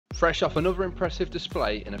Fresh off another impressive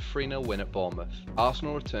display in a 3-0 win at Bournemouth,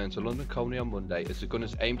 Arsenal return to London Colney on Monday as the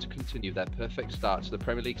Gunners aim to continue their perfect start to the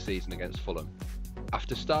Premier League season against Fulham.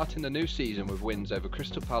 After starting the new season with wins over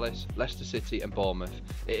Crystal Palace, Leicester City and Bournemouth,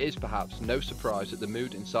 it is perhaps no surprise that the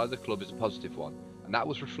mood inside the club is a positive one, and that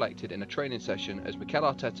was reflected in a training session as Mikel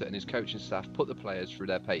Arteta and his coaching staff put the players through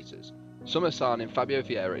their paces. Summer signing Fabio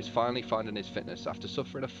Vieira is finally finding his fitness after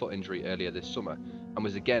suffering a foot injury earlier this summer, and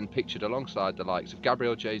was again pictured alongside the likes of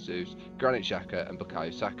Gabriel Jesus, Granit Xhaka and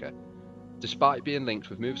Bukayo Saka. Despite being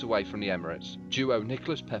linked with moves away from the Emirates, duo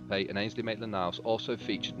Nicolas Pepe and Ainsley Maitland-Niles also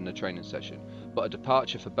featured in the training session, but a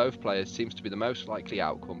departure for both players seems to be the most likely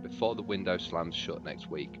outcome before the window slams shut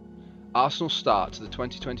next week. Arsenal's start to the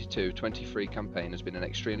 2022-23 campaign has been an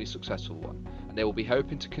extremely successful one, and they will be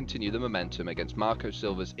hoping to continue the momentum against Marco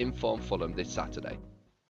Silva's in-form Fulham this Saturday.